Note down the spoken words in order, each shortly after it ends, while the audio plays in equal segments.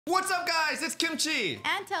What's up, guys? It's Kimchi.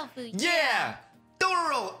 And Tofu. Yeah!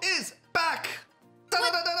 Dororo is back!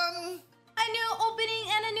 Da-da-da-da-dum. A new opening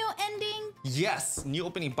and a new ending. Yes, new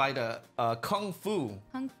opening by the Kung Fu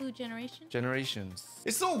Generation. Generations.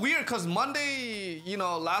 It's so weird because Monday,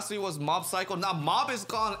 last week was Mob Cycle. Now Mob is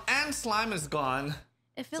gone and Slime is gone.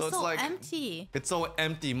 It feels so like, empty. It's so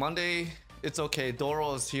empty. Monday, it's okay.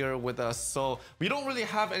 Dororo is here with us. So we don't really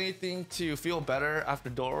have anything to feel better after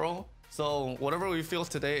Dororo. So whatever we feel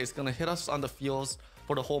today is gonna hit us on the feels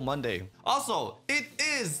for the whole Monday. Also, it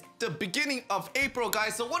is the beginning of April,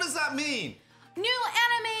 guys. So what does that mean? New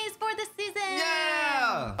animes for the season.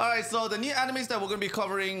 Yeah. All right. So the new animes that we're gonna be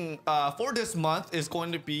covering for this month is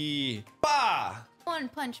going to be One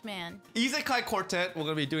Punch Man. Isekai Quartet. We're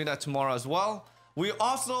gonna be doing that tomorrow as well. We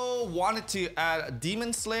also wanted to add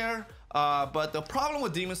Demon Slayer. But the problem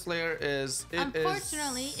with Demon Slayer is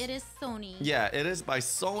unfortunately it is Sony. Yeah, it is by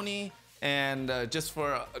Sony. And just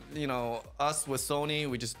for, us with Sony,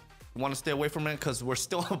 we just want to stay away from it because we're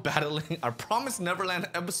still battling our Promised Neverland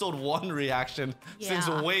episode 1 reaction since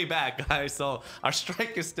way back, guys. So our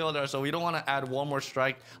strike is still there. So we don't want to add one more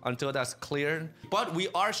strike until that's cleared. But we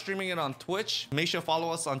are streaming it on Twitch. Make sure to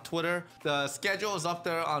follow us on Twitter. The schedule is up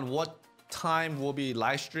there on what time we'll be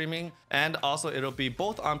live streaming, and also it'll be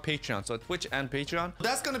both on Patreon, so Twitch and Patreon.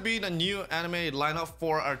 That's gonna be the new anime lineup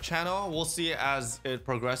for our channel. We'll see as it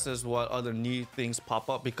progresses what other new things pop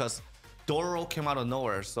up, because Dororo came out of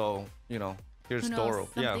nowhere, so here's Dororo.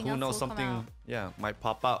 Yeah, who knows, something might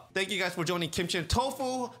pop up. Thank you guys for joining Kimchi and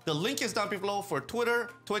Tofu. The link is down below for Twitter,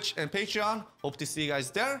 Twitch, and Patreon. Hope to see you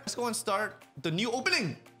guys there. Let's go and start the new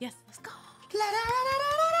opening. Yes, let's go.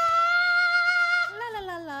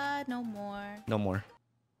 No more. No more.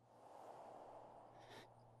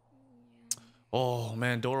 Oh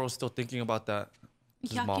man, Dororo's still thinking about that.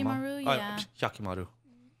 Hyakimaru, yeah. Hyakimaru.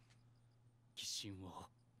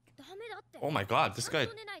 Oh my god, this guy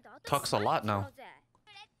talks a lot now.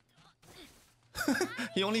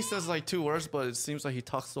 He only says like 2 words, but it seems like he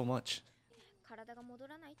talks so much.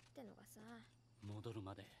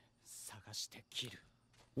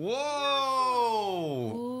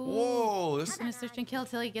 Whoa! Ooh. Whoa! He's gonna search and kill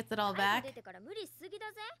till he gets it all back.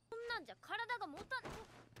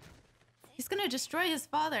 He's gonna destroy his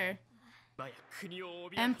father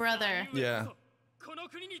and brother. Yeah.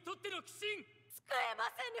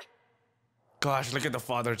 Gosh, look at the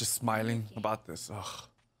father just smiling about this. Ugh.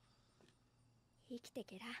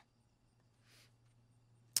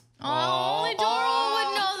 Oh, only Dororo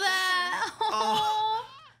would know that.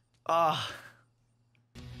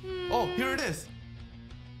 Oh, here it is.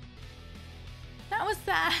 That was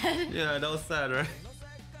sad. Yeah, that was sad, right?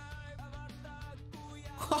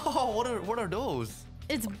 Oh, what are those?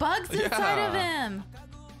 It's bugs inside of him.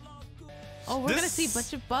 Oh, we're gonna see a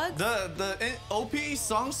bunch of bugs. The OP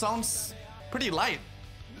song sounds pretty light.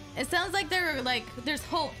 It sounds like there's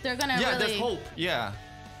hope. They're gonna there's hope. Yeah.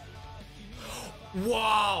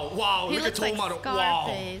 Wow! He look at looks like Tomato.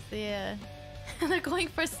 Scarface. Wow. Yeah. They're going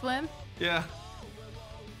for a swim. Yeah.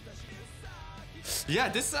 Yeah,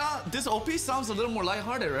 this OP sounds a little more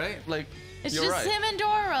lighthearted, right? Like, it's you're just him and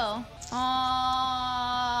Dororo.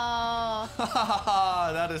 Oh.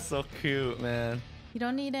 That is so cute, man. You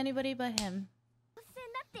don't need anybody but him.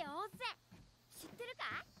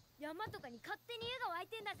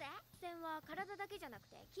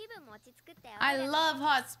 I love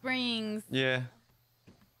hot springs. Yeah.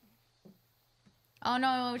 Oh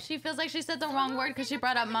no, she feels like she said the wrong word because she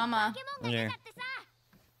brought up mama. Yeah.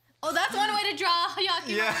 Oh, that's one way to draw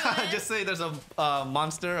Hyakimaru. Yeah, just say there's a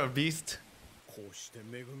monster, a beast.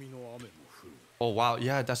 Oh wow,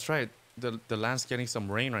 yeah, that's right. The land's getting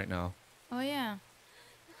some rain right now. Oh yeah.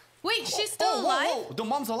 Wait, she's still alive? Whoa, the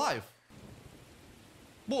mom's alive.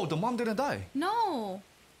 Whoa, the mom didn't die. No.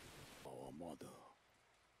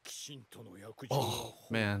 Oh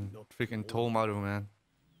man, freaking Tomaru, man.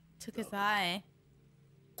 Took his eye.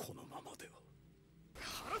 What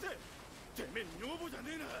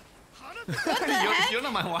the heck? You're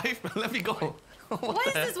not my wife. Let me go. Why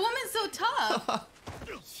is this woman so tough?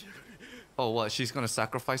 Oh, what? She's gonna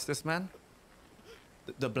sacrifice this man?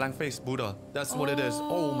 The blank-faced Buddha. That's what it is.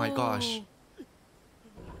 Oh my gosh.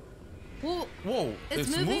 Whoa! It's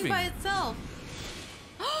moving by itself.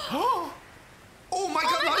 Oh my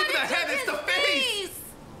god! Not even the head. It's the face.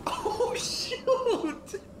 Oh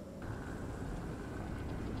shoot!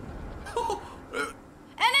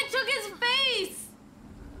 And it took his face.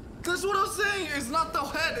 That's what I was saying. It's not the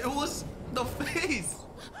head. It was the face.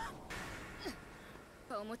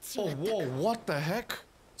 Oh, whoa, what the heck?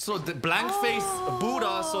 So the blank face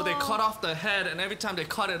Buddha, so they cut off the head, and every time they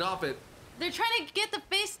cut it off, They're trying to get the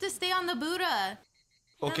face to stay on the Buddha.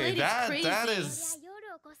 Okay, that that lady's is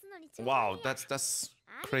wow. That's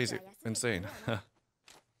crazy, insane.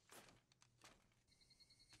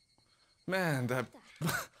 Man, that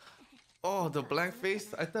oh, the blank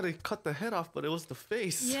face. I thought it cut the head off, but it was the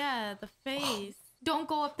face. Yeah, the face. Don't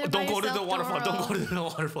go up there. Don't by go to yourself, the waterfall. Dororo. Don't go to the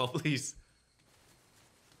waterfall, please.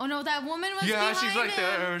 Oh no, that woman was Yeah, behind she's right him.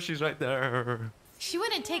 there. She's right there. She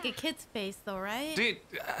wouldn't take a kid's face though, right? Dude,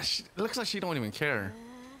 it looks like she don't even care.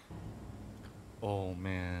 Oh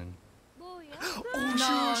man. Oh,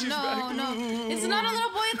 No, she's no, back. no. It's not a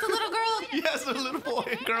little boy, it's a little girl. Yes, a little boy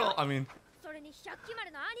and girl. I mean.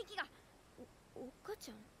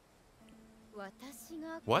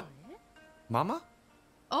 What? Mama?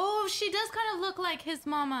 Oh, she does kind of look like his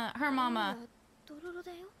mama, her mama.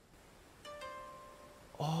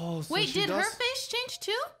 Oh, so Wait, she did does... her face change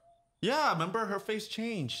too? Yeah, remember her face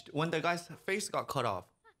changed when the guy's face got cut off.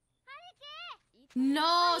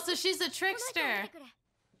 No, so she's a trickster.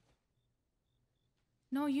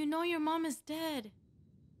 No, you know your mom is dead.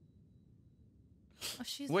 Oh,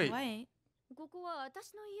 she's Wait. white.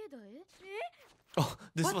 Oh,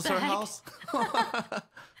 this What was the her heck? house?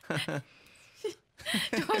 I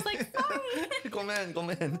was like, sorry. Go man.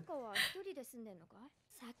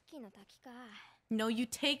 No, you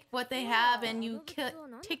take what they have and you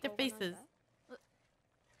take their faces.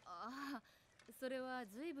 それは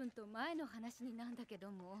随分と前の話になんだけど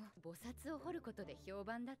も、菩薩を彫ることで評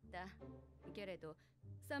判だった。けれど、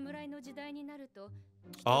侍の時代になると、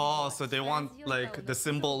 Oh, so they want like the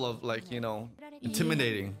symbol of like, you know,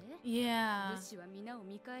 intimidating. Yeah. 武士は皆を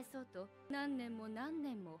見返そうと、何年も何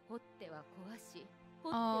年も彫っては壊し、彫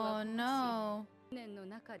って Oh は壊し。 no. 年の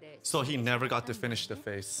中で So he never got to finish the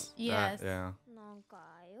face. Yes. Yeah. なんか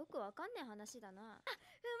よくわかんない話だな。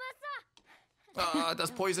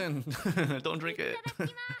 That's poison. Don't drink it. だ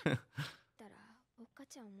らおっか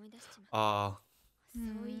ちゃん思い出しちまっ そう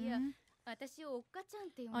いや、私をおっかちゃん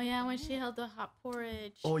って呼ん Oh で yeah, た when ね she held the hot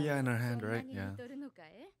porridge. Oh yeah, in her そ hand, んな right? に Yeah. 似とるのか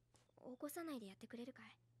い？起こさないでやってくれるか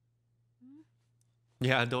い？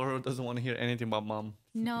 Yeah, Dororo doesn't want to hear anything about moms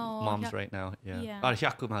No. right now. Yeah. Yeah.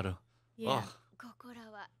 Hyakumaru. Yeah. Oh. ここら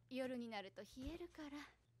は夜になると冷えるから。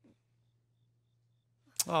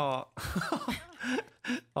 Oh.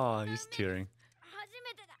 Oh, he's tearing. 初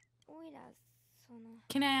めてだ。おいらその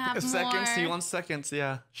Can I have Seconds. He more? wants seconds.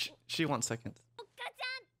 Yeah. She wants seconds. おっかち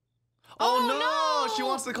Oh, Oh, no! no! She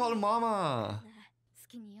wants to call her mama. 好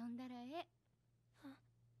きに呼んだらえ。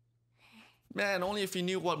 Man, only if you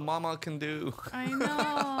knew what mama can do. I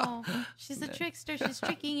know. She's a trickster. She's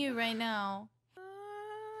tricking you right now.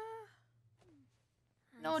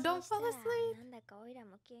 ゃん。 No, don't fall asleep. なんだかおいら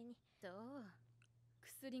も急に。そう。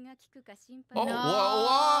薬が効くか心 Oh, 配だ。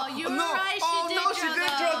 whoa. You were No. right, she Oh, did no, she drug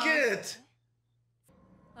did drug it.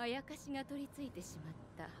 あやかしが取り付いてしまっ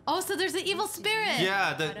た。 Oh, so there's an evil spirit.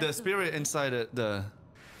 Yeah, the spirit inside it. The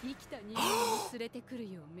生きた人間を連れてく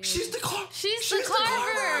るよう命じ She's the car. She's the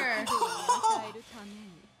carver. 与えるために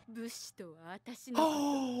武士とは私の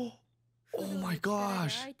Oh. Oh my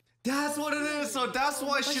gosh. That's what it is. So that's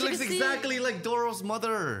why she she looks could see- exactly like Dororo's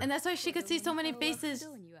mother. And that's why she could see so many faces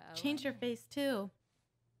change her face too.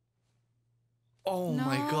 Oh no.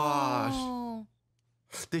 my gosh.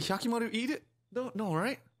 Did Hyakimaru eat it? No,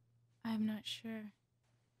 right? I'm not sure.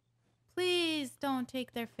 Please don't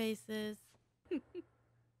take their faces.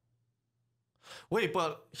 Wait,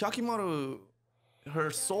 but Hyakimaru, her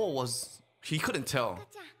soul was... He couldn't tell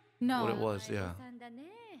No. what it was, yeah. さんだね。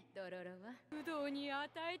ドロロは不動に与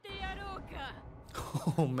えてやろうか。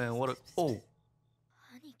 Oh man, what a... Oh.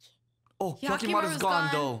 兄貴。 Oh, Hyakimaru's Hyakimaru's gone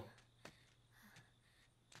gone. though.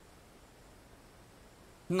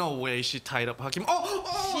 No way she tied up Hyakimaru.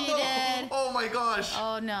 Oh! She no. did. Oh my gosh.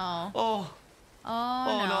 Oh no. Oh. Oh,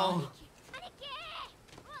 Oh no.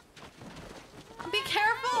 no. Be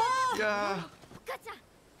careful. Yeah. おっかちゃん。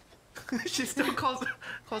 She still calls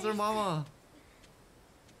her mama.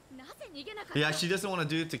 なぜ逃げなかった？ Yeah, she doesn't want to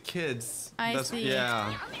do it to kids. I see.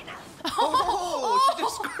 Yeah. Oh, she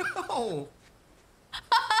just... Oh.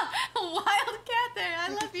 Wild cat there. I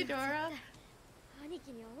love you, Dora. 兄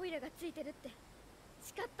貴にはオイラがついてるって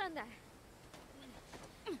誓ったんだ。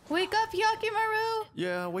 Wake up, Hyakimaru.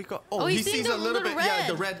 Yeah, wake up. Oh, Oh, he he's seeing sees the a little bit. little Yeah,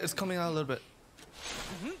 the red. red is coming out a little bit.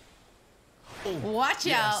 Oh, Watch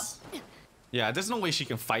yes. Yeah, there's no way she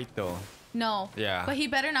can fight though. out. No. Yeah. But he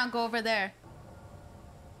better not go over there.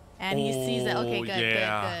 And he sees it. Okay, Oh, good,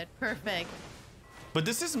 yeah. good. Perfect. But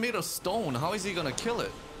this is made of stone. How is he gonna kill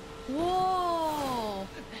it? Whoa.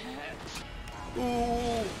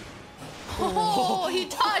 Ooh. Oh, he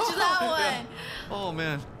dodged that Yeah. one. Oh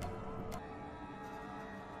man.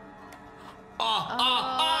 Oh,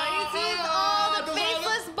 he sees all the there's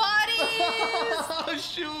faceless bodies. Oh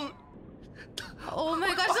shoot. Oh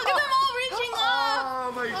my gosh, look at them all reaching up.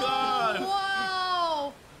 Oh my god. Oh,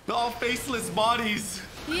 wow. They're all faceless bodies.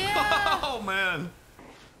 Yeah. Oh man.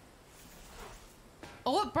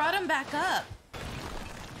 Oh, it brought him back up.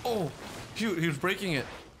 Oh, shoot, he was breaking it.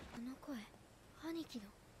 あの声兄貴の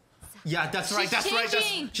Yeah, that's right. She's That's right.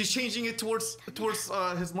 changing. She's changing it towards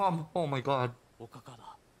his mom. Oh my god.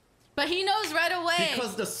 But he knows right away.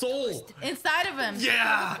 Because the soul. Inside of him.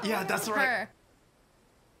 Yeah, yeah, that's right. Her.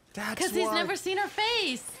 That's Because he's why. never seen her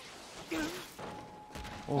face.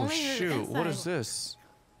 Oh Only her shoot! What is inside. this?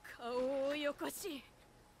 顔をよこし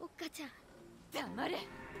おっかちゃん黙れ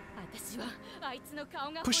私はあいつの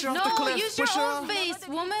顔が Push her off No, the cliff. use your Push her own off. face, 一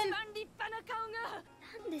woman. 番立派な顔が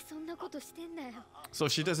なんでそんなことしてんだよ So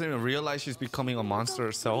she doesn't even realize she's becoming a monster 取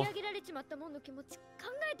herself. り上げられちまったもんの気持ち考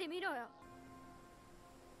えてみろよ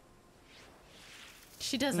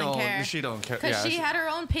She doesn't No, care. she don't care. Because Yeah, she had her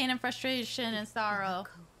own pain and frustration and sorrow.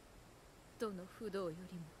 どの不動よ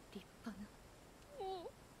りも立派なも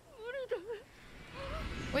う無理だ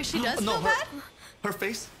Wait, she does no, feel bad? her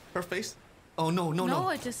face. Her face. Oh no, no, No, no.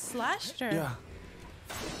 it just slashed her. Yeah.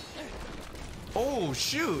 Oh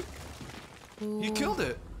shoot! You Ooh. killed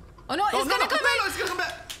it. Oh no, it's Oh no, gonna no, come no, no, back. it's gonna come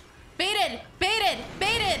back. Baited, baited,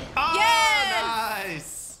 baited. Oh,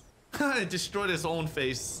 Yes! nice. It destroyed his own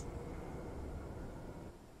face.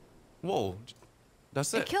 Whoa,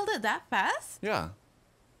 that's It it. killed it that fast? Yeah.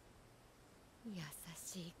 優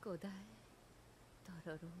しい子だえ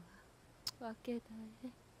ドロロはわけだえ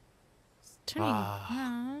It's turning.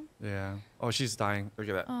 Ah. Yeah. Oh, she's dying. Look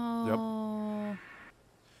at that. Yep. Oh.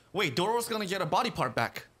 Wait, Dororo's gonna get a body part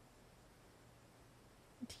back.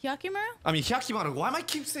 Hyakimaru? I mean, Hyakimaru. Why am I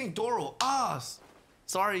keep saying Doro? Ah,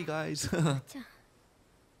 sorry guys. ちゃん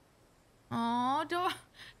Oh,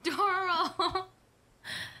 Doro.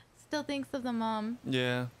 Still thinks of the mom.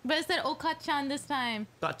 yeah. But it said Oka-chan this time.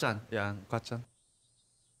 Gachan. Yeah, Gachan.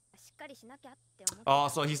 しっかりしなきゃって思って Oh,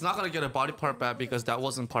 so he's not gonna get a body part back because that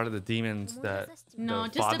wasn't part of the demons that No, the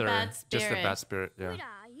just a father, bad just a spirit. bad spirit. お Yeah. いら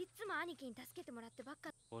いつも兄貴に助けてもらってばっか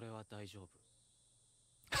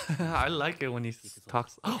I like it when he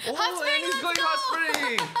talks. Oh, Hot spring, and he's going hot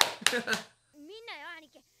spring. みんなよ兄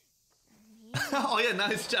貴 Oh yeah, now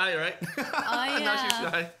he's shy, right? Oh, Now she's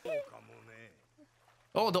yeah. shy.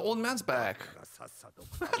 Oh, the old man's back.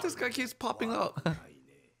 This guy keeps popping up.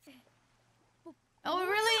 Oh, it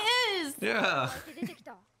really is. Yeah. 出てき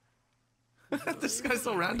た This guy's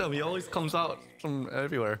so random. He always comes out from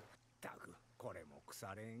everywhere.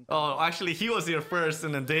 Oh, actually, he was here first,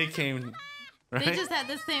 and then they came. They Right? just had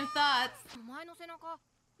the same thoughts. お前の背中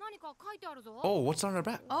何か書いてあるぞ Oh, what's on her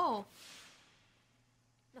back? Oh,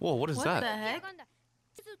 Whoa, what is what the that? heck?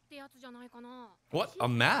 地図ってやつじゃないかな What? A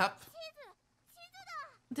map?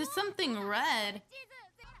 There's something red.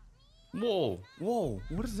 Whoa, whoa,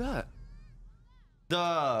 what is that?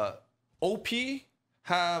 The OP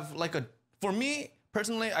have like a, for me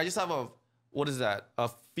personally, I just have a, what is that? A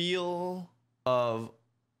feel of,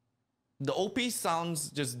 the OP sounds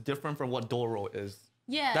just different from what Doro is.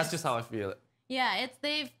 Yeah. That's just how I feel it. Yeah,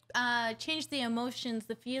 they've changed the emotions,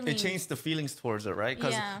 the feelings. It changed the feelings towards it, right?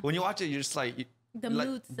 Because Yeah. when you watch it, you're just like, The like,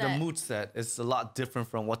 mood the set. mood set is a lot different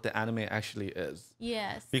from what the anime actually is.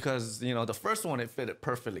 Yes. Because, you know, the first one, it fitted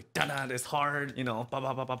perfectly. Da-da, it's hard, you know, ba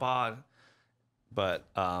ba ba ba ba. But,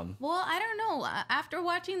 Well, I don't know. After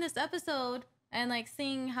watching this episode and like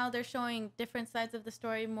seeing how they're showing different sides of the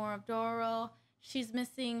story, more of Dororo, she's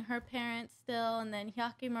missing her parents still, and then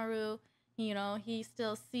Hyakimaru, you know, he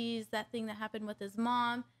still sees that thing that happened with his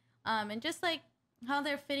mom, and just like how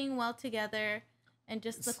they're fitting well together, and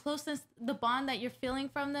just the closeness, the bond that you're feeling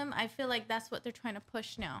from them. I feel like that's what they're trying to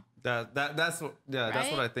push now. that's what, yeah, that's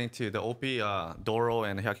what Right? I think too. The OP, Doro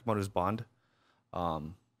and Hyakimaru's bond,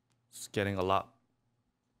 is getting a lot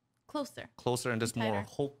closer and just more Tighter.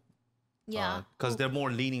 hope. Yeah. Because they're more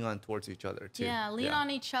leaning on towards each other too. Yeah, lean on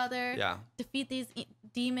each other. Yeah. Defeat these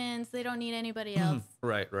demons. They don't need anybody else.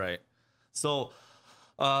 Right, right. So,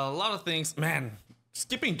 a lot of things. Man,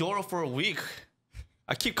 skipping Doro for a week.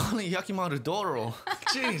 I keep calling Hyakimaru Doro.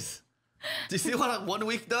 Jeez. Do you see what 1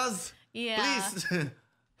 week does? Yeah. Please,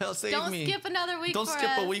 hell, save Don't me. skip another week Don't for skip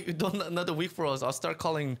a us. week. Don't another week for us. I'll start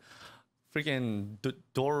calling freaking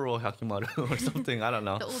Dororo Hyakimaru or something. I don't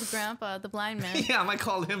know. The old grandpa, the blind man. Yeah, I might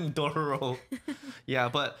call him Dororo. Yeah,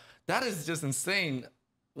 but that is just insane.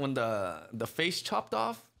 When the face chopped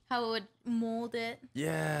off. How it would mold it.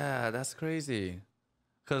 Yeah, that's crazy.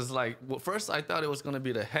 Cause like first I thought it was gonna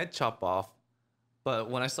be the head chop off, but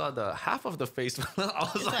when I saw the half of the face, I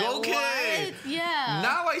was like, okay. What? Yeah.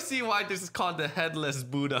 Now I see why this is called the headless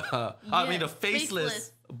Buddha. I mean the Yes,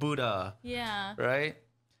 faceless Buddha. Yeah. Right?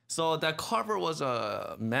 So that Carver was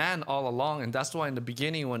a man all along, and that's why in the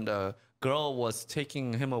beginning when the girl was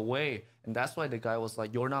taking him away, and that's why the guy was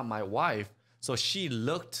like, "You're not my wife." So she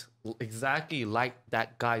looked exactly like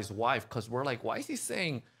that guy's wife, because we're like, why is he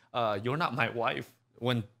saying, "You're not my wife,"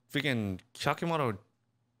 when freaking Hyakkimaru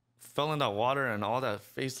fell in that water and all that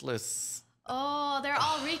faceless. Oh, they're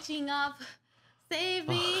all reaching up. Save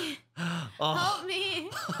me. Help me.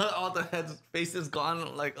 All the heads, faces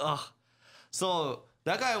gone. Like, So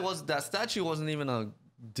that statue wasn't even a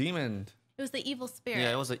demon. It was the evil spirit.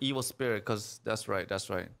 Yeah, it was an evil spirit, because that's right.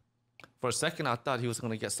 For a second, I thought he was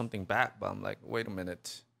going to get something back, but I'm like, wait a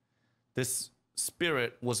minute. This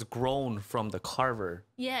spirit was grown from the carver.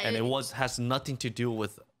 Yeah. And it has nothing to do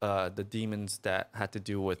with the demons that had to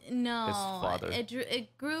do with his father.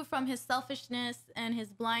 It grew from his selfishness and his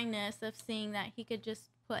blindness of seeing that he could just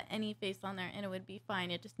put any face on there and it would be fine.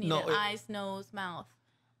 It just needed eyes, nose, mouth.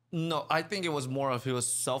 No, I think it was more of he was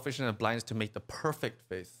selfish and blindness to make the perfect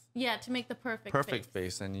face. Yeah, to make the perfect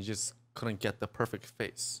face. And he just couldn't get the perfect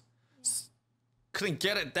face. Yeah. Couldn't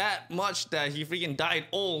get it that much that he freaking died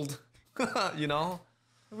old. You know?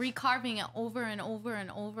 Recarving it over and over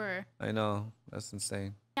and over. I know. That's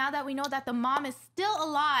insane. Now that we know that the mom is still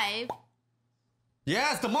alive.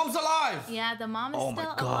 Yes, the mom's alive. Yeah, the mom is still alive.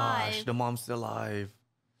 Oh my gosh, the mom's still alive.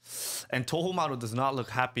 And Tohumaru does not look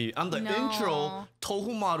happy. On the intro,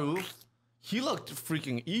 Tohumaru, he looked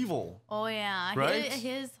freaking evil. Oh yeah, right?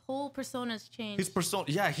 His whole persona's changed. His persona,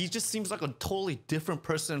 yeah, he just seems like a totally different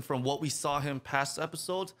person from what we saw him past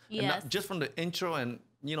episodes. Yes. And not just from the intro, and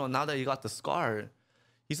now that he got the scar,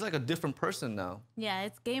 he's like a different person now. Yeah,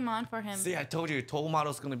 it's game on for him. See, I told you,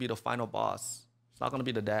 Tohumaru's gonna be the final boss. It's not gonna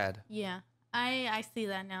be the dad. Yeah, I see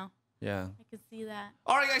that now. Yeah. I can see that.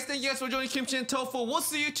 All right, guys. Thank you guys for joining Kimchi and Tofu. We'll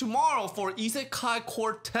see you tomorrow for Isekai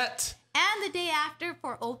Quartet. And the day after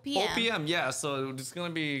for OPM. OPM, yeah. So there's going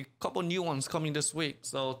to be a couple new ones coming this week.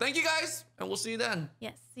 So thank you guys, and we'll see you then.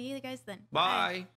 Yes, see you guys then. Bye.